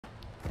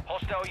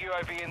Hostile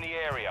UAV in the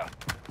area.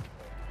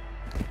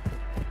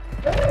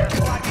 Your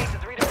squad mate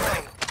is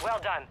redeploying. Well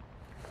done.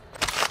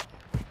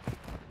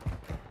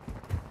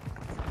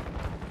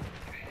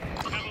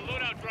 Have a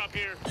loadout drop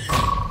here.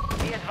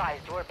 Be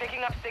advised, we're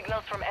picking up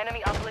signals from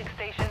enemy uplink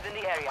stations in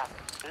the area.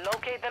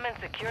 Locate them and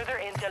secure their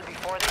intel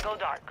before they go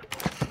dark.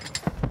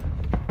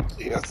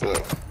 Yes, sir.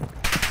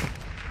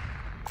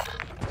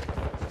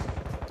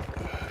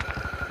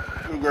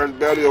 You got his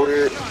daddy over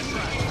here.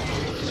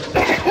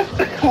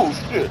 Oh,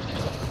 shit.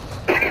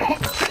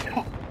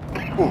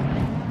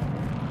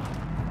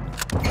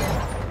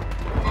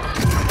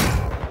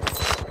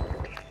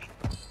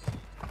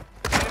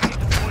 Enemy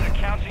deployed a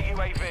counter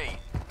UAV.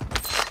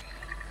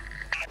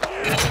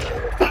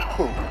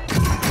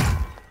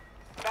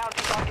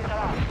 Bounty targets are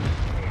out.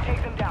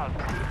 Take them down.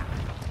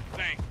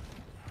 Thanks.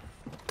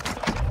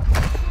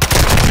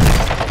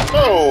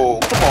 Oh,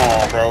 come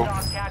on, bro.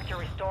 Dog tag to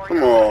restore Come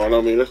your on,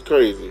 I mean, that's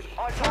crazy.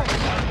 All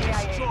targets are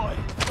KIA.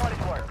 Solid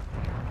work.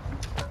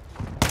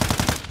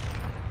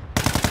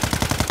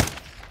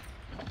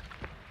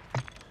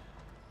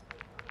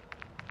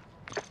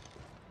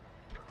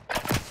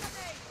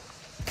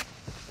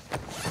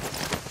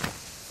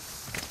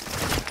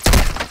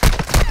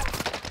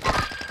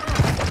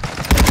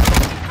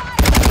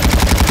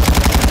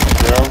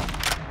 Yeah.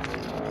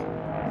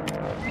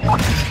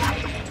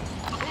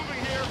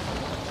 Moving here.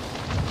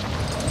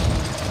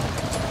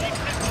 Keep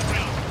pistol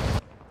round.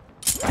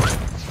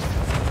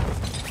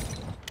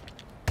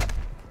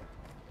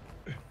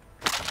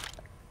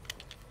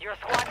 Your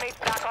squad mate's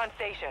back on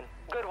station.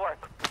 Good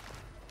work.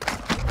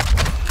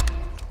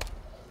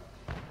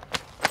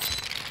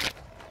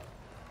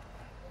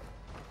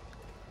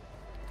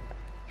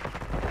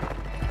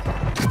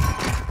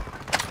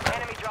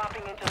 Enemy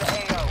dropping into the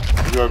AO.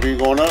 UAV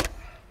going up?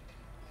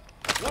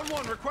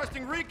 1-1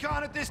 requesting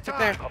recon at this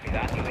time. Copy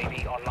that.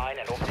 UAV online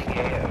and orbiting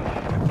the AO.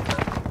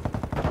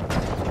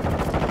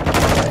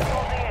 Closing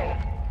in.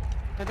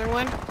 Another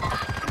one?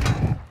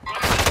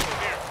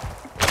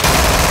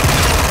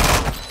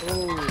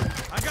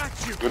 I got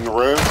you. In the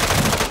red?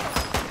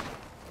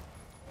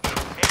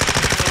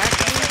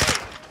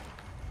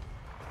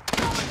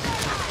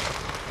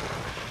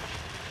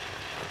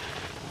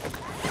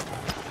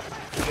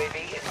 UAV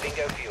is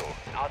bingo fuel.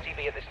 RTV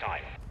at this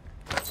time.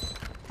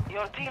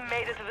 Your team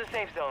made it to the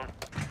safe zone.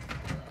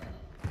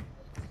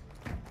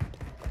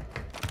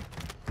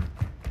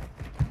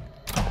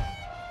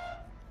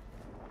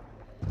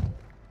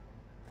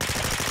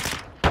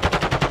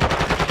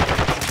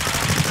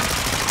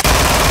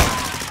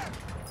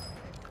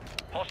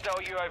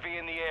 Hostile UAV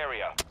in the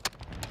area.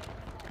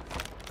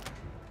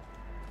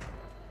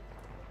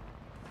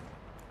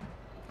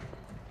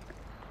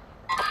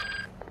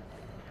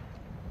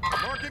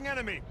 Marking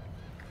enemy.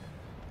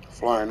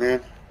 Flying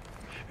in.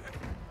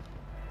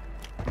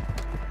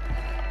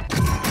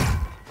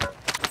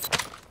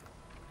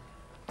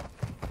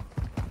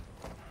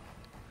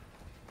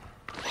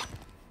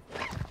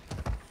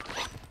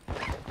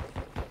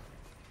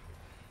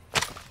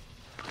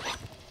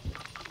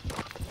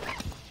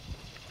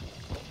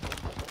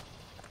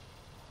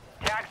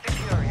 Tag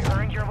secure. You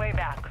earned your way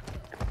back.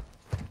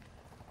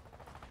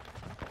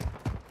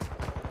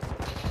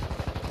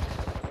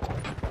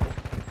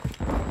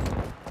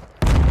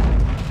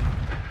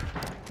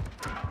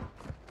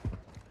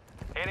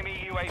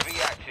 Enemy UAV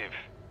active.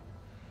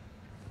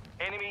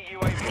 Enemy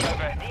UAV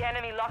over. The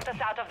enemy locked us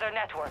out of their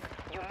network.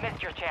 You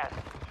missed your chance.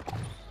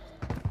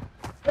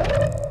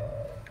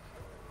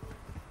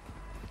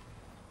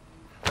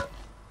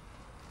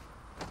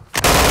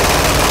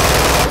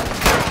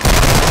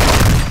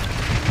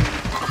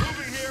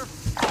 Moving here.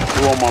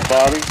 You on my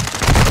body?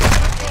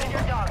 Get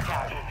your dog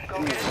tag. Go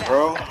get it back.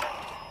 Bro.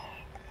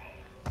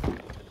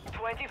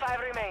 25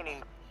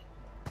 remaining.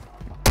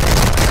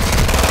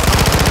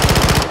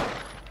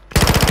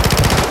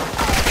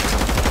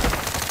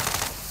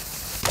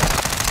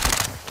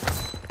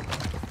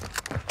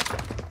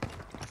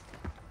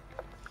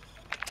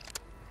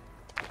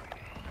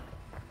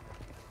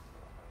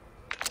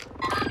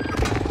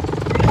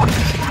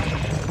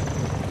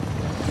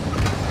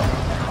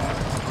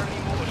 Friendly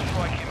mortar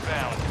strike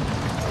inbound.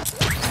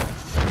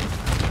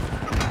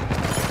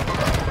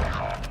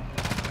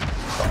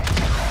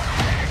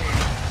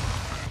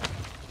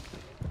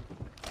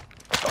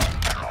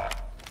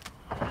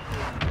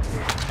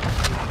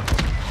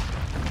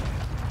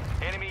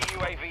 Enemy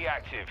UAV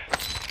active.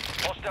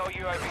 Hostile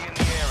UAV in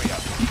the area.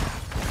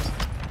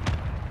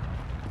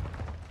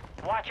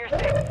 Watch your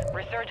six.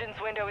 Resurgence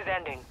window is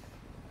ending.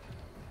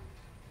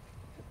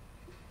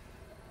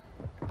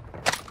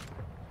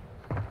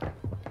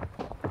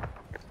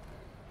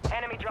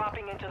 Enemy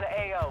dropping into the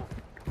AO.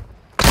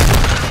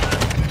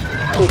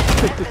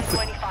 Less than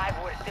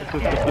 25 were still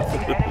dead.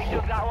 The enemy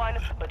took that one,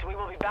 but we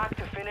will be back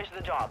to finish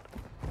the job.